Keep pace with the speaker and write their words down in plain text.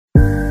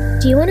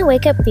Do you want to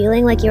wake up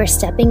feeling like you are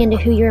stepping into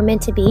who you are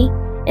meant to be,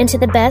 into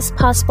the best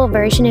possible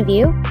version of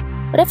you?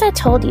 What if I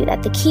told you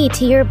that the key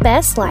to your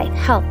best life,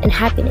 health, and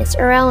happiness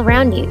are all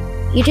around you?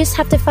 You just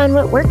have to find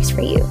what works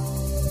for you.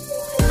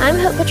 I'm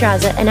Hope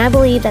Pedraza, and I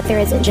believe that there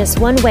isn't just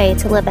one way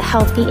to live a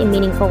healthy and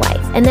meaningful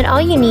life, and that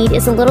all you need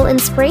is a little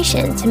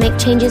inspiration to make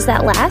changes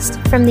that last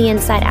from the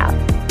inside out.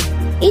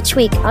 Each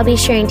week, I'll be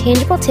sharing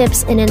tangible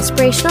tips and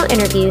inspirational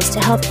interviews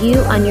to help you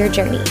on your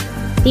journey.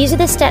 These are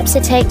the steps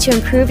to take to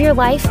improve your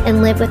life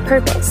and live with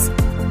purpose.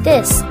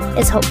 This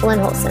is Hopeful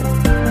and Wholesome.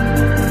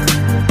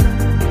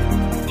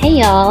 Hey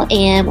y'all,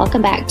 and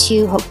welcome back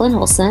to Hopeful and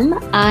Wholesome.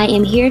 I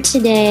am here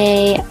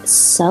today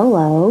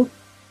solo.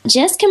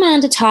 Just come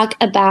on to talk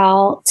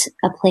about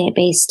a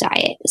plant-based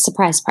diet.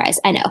 Surprise, surprise,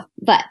 I know.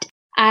 But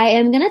I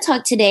am going to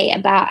talk today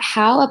about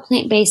how a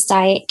plant-based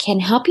diet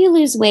can help you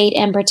lose weight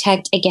and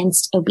protect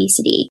against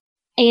obesity.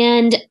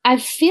 And I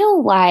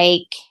feel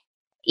like,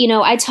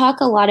 I talk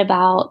a lot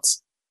about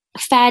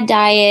fad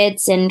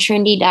diets and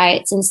trendy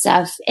diets and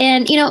stuff.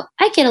 And,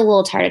 I get a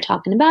little tired of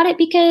talking about it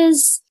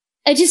because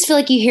I just feel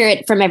like you hear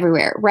it from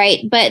everywhere, right?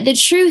 But the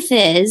truth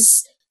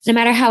is, no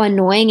matter how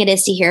annoying it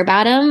is to hear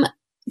about them,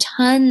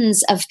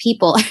 tons of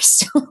people are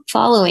still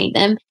following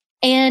them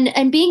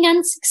and being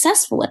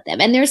unsuccessful with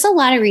them. And there's a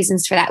lot of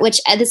reasons for that,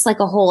 which this is like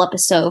a whole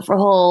episode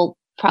for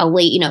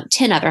probably,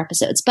 10 other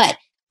episodes. But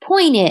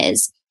point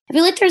is, I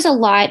feel like there's a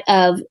lot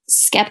of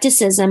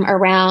skepticism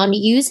around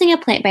using a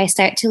plant-based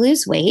diet to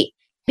lose weight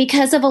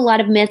because of a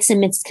lot of myths and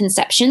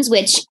misconceptions,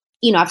 which,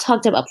 I've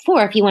talked about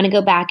before. If you want to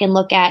go back and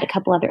look at a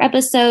couple other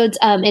episodes,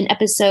 in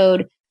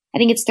episode, I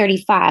think it's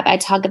 35, I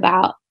talk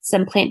about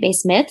some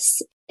plant-based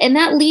myths. And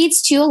that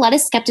leads to a lot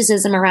of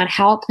skepticism around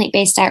how a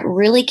plant-based diet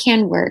really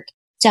can work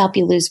to help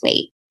you lose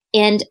weight.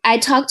 And I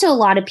talk to a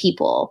lot of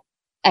people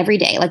every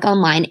day, like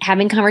online,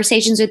 having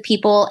conversations with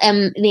people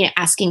and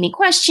asking me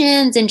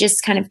questions and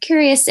just kind of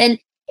curious. And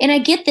I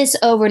get this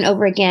over and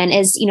over again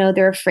as,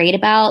 they're afraid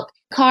about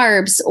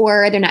carbs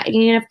or they're not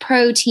getting enough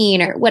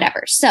protein or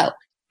whatever. So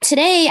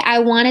today I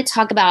want to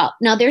talk about,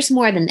 now there's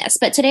more than this,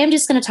 but today I'm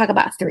just going to talk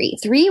about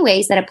three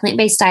ways that a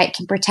plant-based diet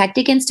can protect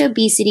against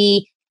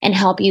obesity and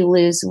help you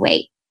lose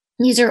weight.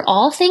 These are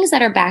all things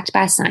that are backed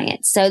by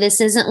science. So this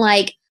isn't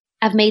like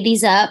I've made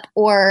these up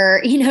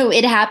or,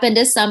 it happened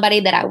to somebody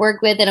that I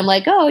work with and I'm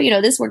like, oh,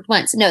 this worked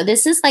once. No,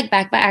 this is like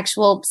backed by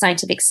actual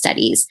scientific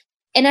studies.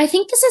 And I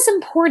think this is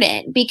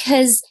important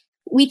because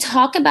we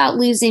talk about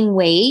losing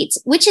weight,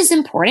 which is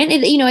important.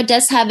 It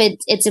does have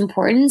its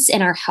importance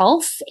in our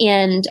health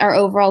and our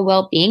overall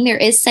well-being. There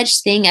is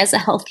such thing as a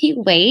healthy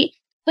weight.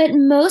 But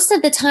most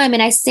of the time,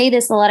 and I say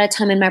this a lot of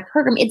time in my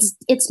program,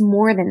 it's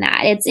more than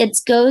that.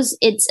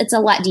 It's a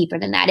lot deeper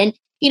than that. And,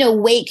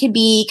 weight could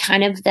be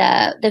kind of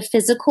the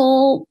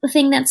physical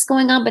thing that's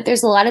going on, but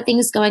there's a lot of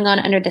things going on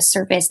under the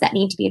surface that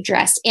need to be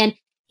addressed. And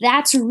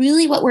that's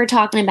really what we're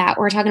talking about.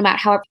 We're talking about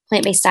how a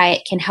plant-based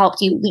diet can help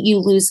you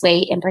lose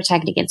weight and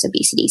protect against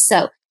obesity.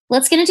 So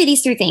let's get into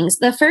these three things.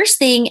 The first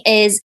thing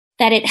is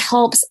that it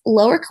helps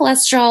lower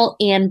cholesterol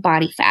and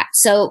body fat.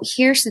 So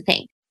here's the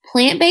thing.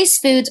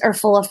 Plant-based foods are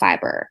full of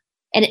fiber.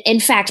 And in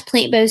fact,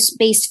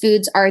 plant-based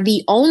foods are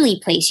the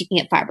only place you can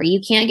get fiber. You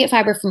can't get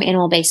fiber from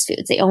animal-based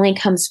foods. It only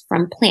comes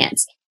from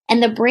plants.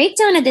 And the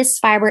breakdown of this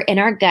fiber in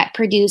our gut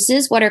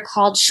produces what are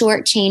called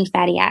short-chain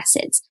fatty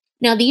acids.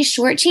 Now, these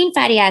short-chain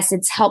fatty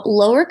acids help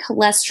lower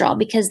cholesterol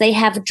because they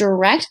have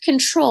direct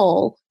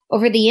control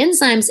over the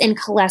enzymes in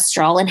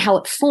cholesterol and how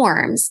it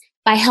forms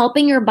by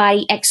helping your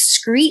body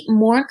excrete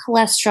more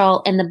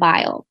cholesterol in the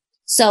bile.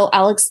 So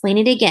I'll explain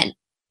it again.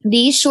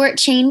 These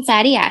short-chain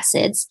fatty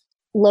acids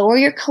lower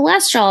your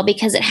cholesterol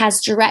because it has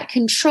direct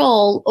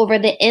control over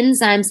the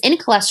enzymes in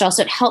cholesterol.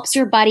 So it helps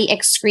your body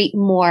excrete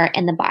more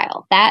in the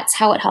bile. That's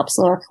how it helps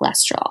lower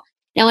cholesterol.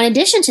 Now, in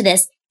addition to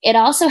this, it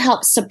also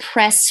helps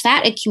suppress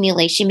fat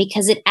accumulation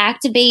because it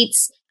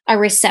activates a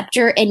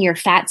receptor in your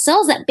fat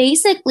cells that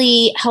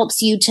basically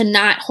helps you to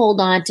not hold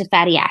on to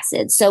fatty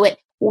acids. So it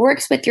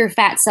works with your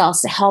fat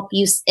cells to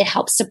it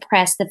helps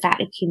suppress the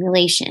fat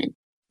accumulation.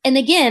 And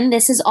again,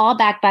 this is all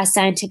backed by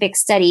scientific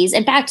studies.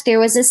 In fact, there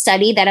was a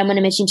study that I'm going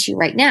to mention to you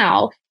right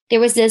now. There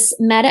was this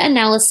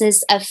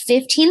meta-analysis of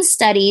 15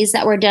 studies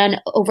that were done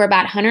over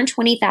about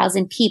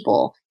 120,000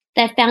 people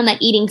that found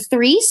that eating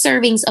 3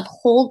 servings of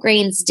whole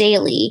grains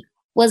daily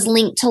was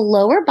linked to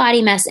lower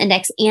body mass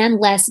index and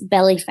less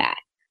belly fat.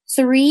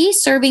 3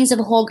 servings of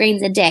whole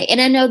grains a day.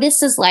 And I know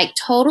this is like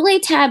totally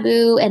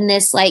taboo in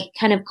this like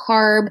kind of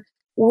carb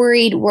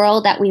worried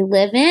world that we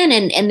live in,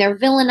 and they're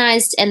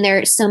villainized and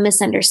they're so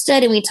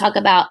misunderstood. And we talk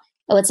about,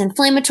 oh, it's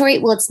inflammatory.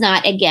 Well, it's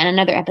not. Again,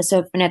 another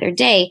episode for another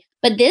day.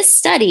 But this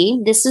study,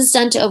 this is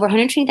done to over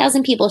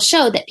 120,000 people,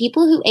 showed that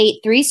people who ate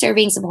 3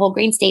 servings of whole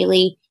grains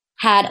daily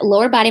had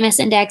lower body mass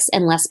index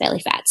and less belly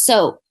fat.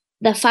 So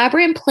the fiber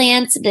in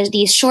plants,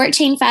 these short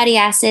chain fatty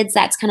acids,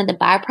 that's kind of the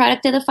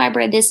byproduct of the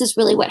fiber. This is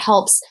really what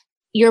helps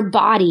your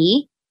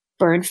body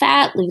burn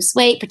fat, lose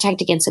weight,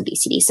 protect against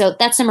obesity. So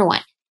that's number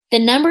 1. The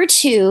number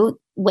 2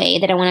 way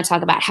that I want to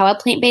talk about how a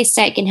plant-based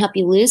diet can help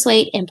you lose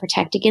weight and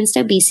protect against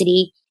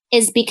obesity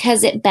is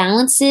because it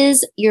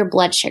balances your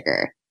blood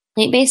sugar.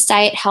 plant-based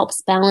diet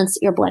helps balance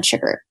your blood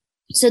sugar.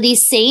 So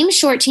these same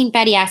short chain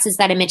fatty acids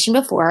that I mentioned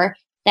before,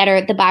 that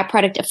are the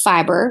byproduct of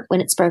fiber when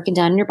it's broken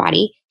down in your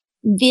body,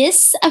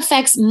 this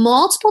affects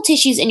multiple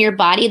tissues in your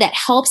body that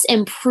helps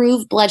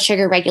improve blood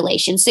sugar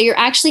regulation. So you're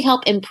actually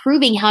help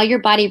improving how your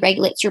body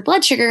regulates your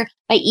blood sugar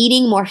by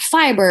eating more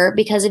fiber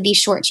because of these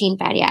short chain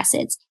fatty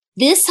acids.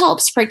 This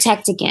helps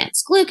protect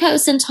against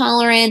glucose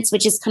intolerance,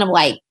 which is kind of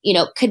like,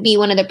 could be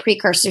one of the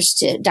precursors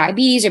to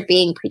diabetes or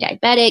being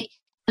pre-diabetic.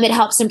 It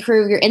helps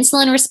improve your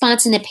insulin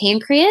response in the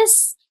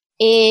pancreas.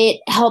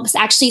 It helps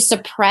actually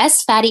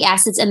suppress fatty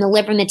acids in the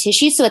liver and the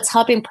tissue. So it's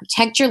helping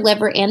protect your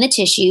liver and the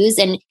tissues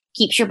and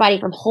keeps your body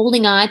from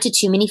holding on to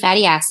too many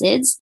fatty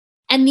acids.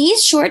 And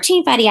these short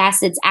chain fatty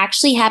acids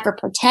actually have a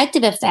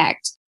protective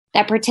effect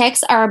that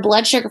protects our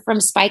blood sugar from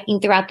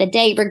spiking throughout the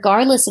day,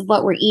 regardless of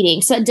what we're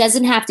eating. So it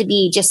doesn't have to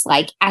be just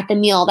like at the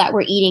meal that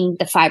we're eating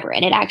the fiber,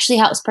 and it actually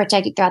helps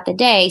protect it throughout the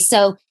day.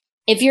 So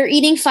if you're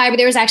eating fiber,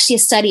 there was actually a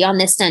study on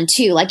this done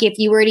too. Like if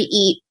you were to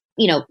eat,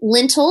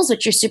 lentils,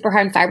 which are super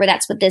high in fiber,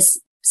 that's what this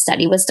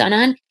study was done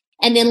on.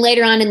 And then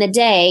later on in the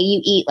day,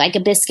 you eat like a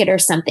biscuit or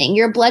something,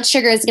 your blood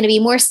sugar is going to be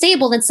more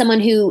stable than someone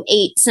who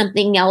ate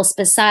something else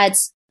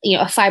besides,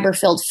 a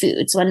fiber-filled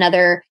food. So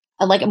another,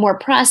 like a more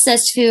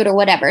processed food or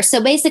whatever.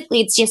 So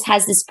basically, it just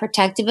has this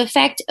protective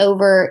effect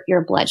over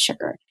your blood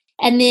sugar.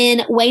 And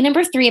then way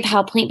number 3 of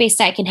how plant-based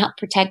diet can help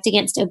protect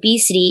against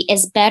obesity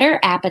is better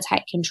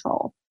appetite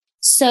control.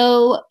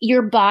 So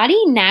your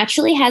body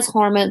naturally has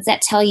hormones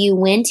that tell you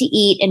when to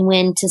eat and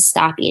when to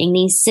stop eating,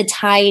 these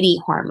satiety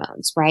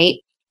hormones, right?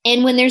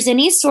 And when there's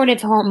any sort of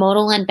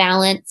hormonal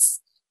imbalance,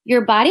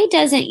 your body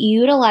doesn't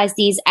utilize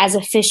these as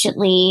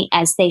efficiently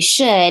as they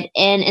should.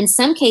 And in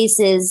some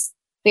cases,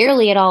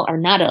 barely at all or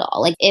not at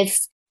all. Like if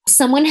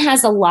someone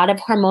has a lot of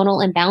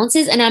hormonal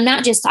imbalances, and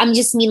I'm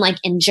just mean like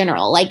in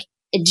general, like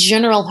a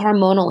general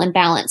hormonal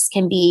imbalance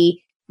can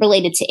be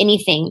related to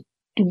anything.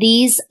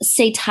 These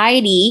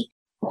satiety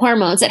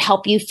hormones that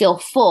help you feel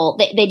full,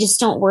 they just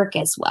don't work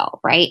as well,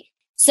 right?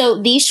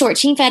 So these short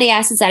chain fatty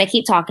acids that I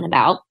keep talking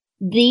about,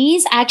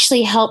 these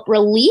actually help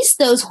release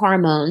those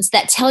hormones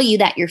that tell you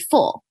that you're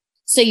full.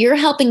 So you're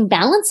helping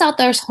balance out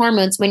those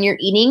hormones when you're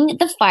eating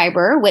the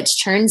fiber,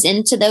 which turns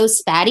into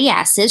those fatty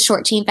acids,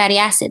 short chain fatty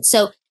acids.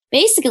 So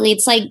basically,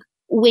 it's like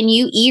when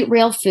you eat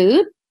real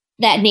food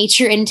that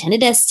nature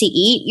intended us to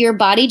eat, your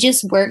body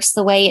just works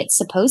the way it's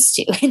supposed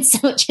to. And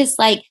so it just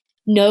like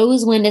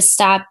knows when to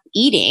stop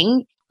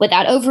eating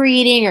without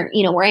overeating or,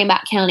 worrying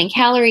about counting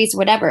calories,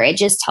 whatever. It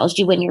just tells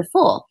you when you're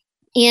full.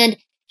 And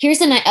here's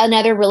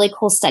another really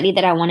cool study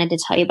that I wanted to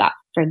tell you about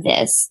for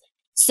this.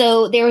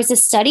 So there was a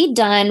study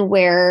done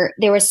where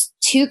there was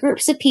 2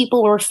 groups of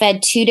people who were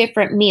fed 2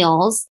 different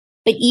meals,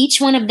 but each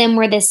one of them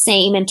were the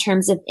same in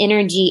terms of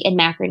energy and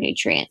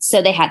macronutrients.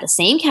 So they had the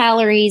same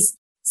calories,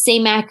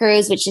 same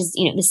macros, which is,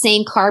 the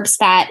same carbs,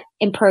 fat,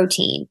 and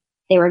protein.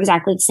 They were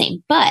exactly the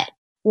same. But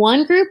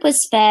one group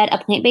was fed a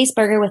plant-based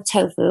burger with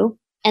tofu,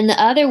 and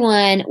the other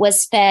one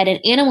was fed an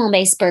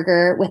animal-based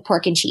burger with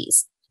pork and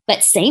cheese.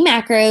 But same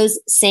macros,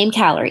 same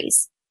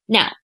calories.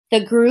 Now,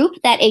 the group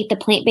that ate the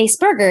plant-based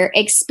burger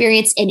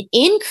experienced an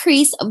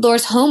increase of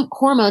those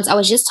hormones I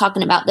was just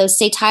talking about, those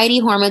satiety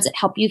hormones that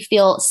help you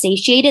feel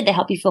satiated, that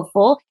help you feel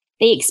full.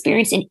 They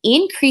experienced an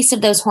increase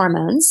of those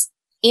hormones,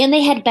 and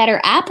they had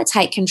better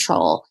appetite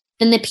control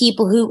than the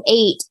people who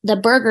ate the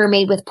burger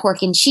made with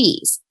pork and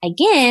cheese.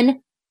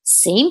 Again,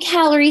 same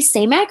calories,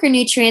 same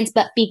macronutrients,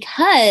 but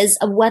because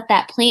of what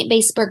that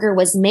plant-based burger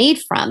was made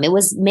from, it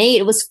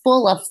was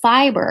full of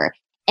fiber,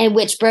 and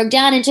which broke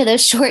down into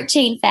those short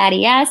chain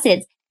fatty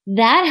acids.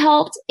 That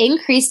helped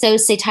increase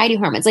those satiety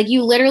hormones. Like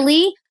you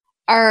literally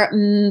are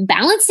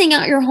balancing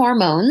out your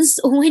hormones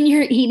when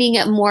you're eating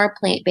more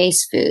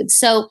plant-based foods.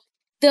 So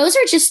those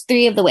are just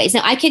 3 of the ways.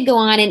 Now I could go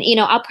on and,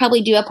 I'll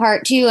probably do a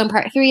part 2 and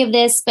part 3 of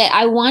this, but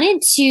I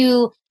wanted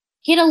to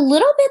get a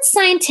little bit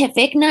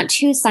scientific, not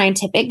too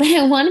scientific, but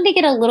I wanted to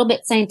get a little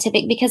bit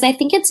scientific because I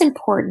think it's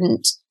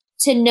important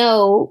to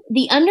know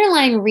the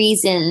underlying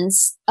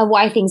reasons of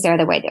why things are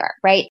the way they are,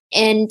 right?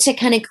 And to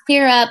kind of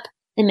clear up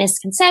the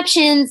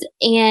misconceptions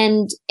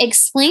and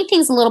explain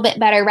things a little bit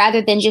better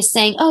rather than just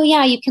saying, oh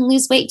yeah, you can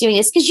lose weight doing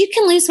this, because you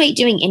can lose weight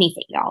doing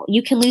anything, y'all.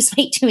 You can lose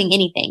weight doing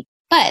anything.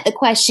 But the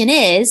question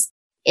is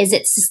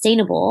it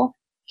sustainable?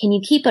 Can you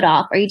keep it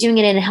off? Are you doing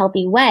it in a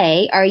healthy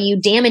way? Are you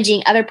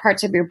damaging other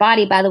parts of your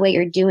body by the way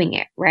you're doing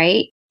it,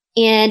 right?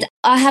 And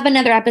I'll have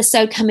another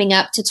episode coming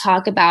up to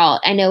talk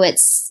about, I know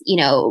it's,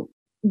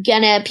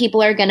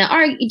 people are gonna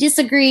argue,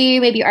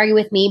 disagree, maybe argue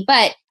with me,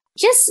 but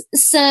just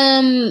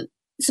some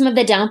of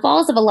the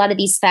downfalls of a lot of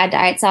these fad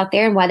diets out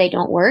there and why they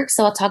don't work.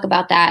 So I'll talk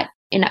about that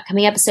in an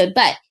upcoming episode.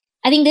 But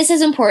I think this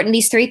is important.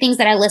 These 3 things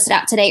that I listed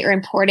out today are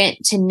important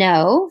to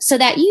know so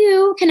that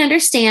you can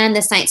understand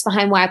the science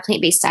behind why a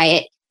plant-based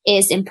diet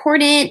is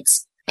important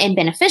and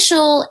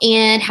beneficial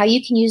and how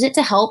you can use it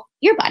to help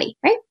your body,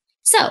 right?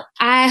 So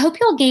I hope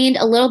you all gained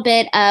a little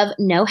bit of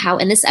know-how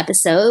in this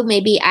episode.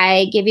 Maybe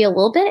I give you a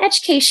little bit of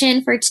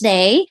education for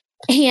today.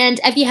 And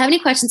if you have any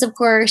questions, of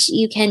course,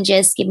 you can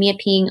just give me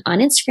a ping on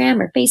Instagram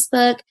or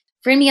Facebook,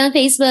 friend me on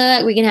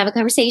Facebook. We can have a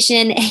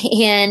conversation,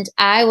 and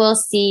I will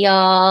see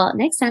y'all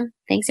next time.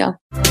 Thanks, y'all.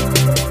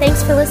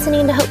 Thanks for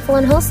listening to Hopeful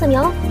and Wholesome,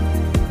 y'all.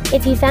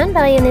 If you found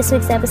value in this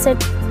week's episode,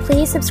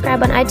 please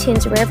subscribe on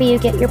iTunes or wherever you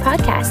get your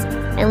podcasts,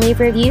 and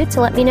leave a review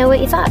to let me know what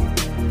you thought.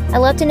 I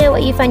love to know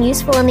what you find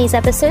useful in these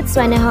episodes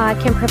so I know how I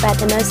can provide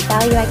the most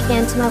value I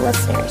can to my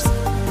listeners.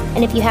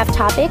 And if you have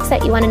topics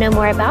that you want to know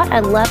more about,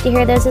 I'd love to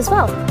hear those as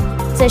well.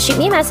 So shoot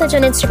me a message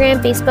on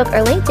Instagram, Facebook,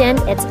 or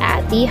LinkedIn. It's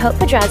at the Hope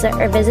Pedraza,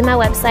 or visit my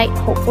website,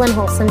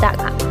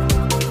 hopefulandwholesome.com.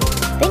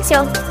 Thanks,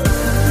 y'all.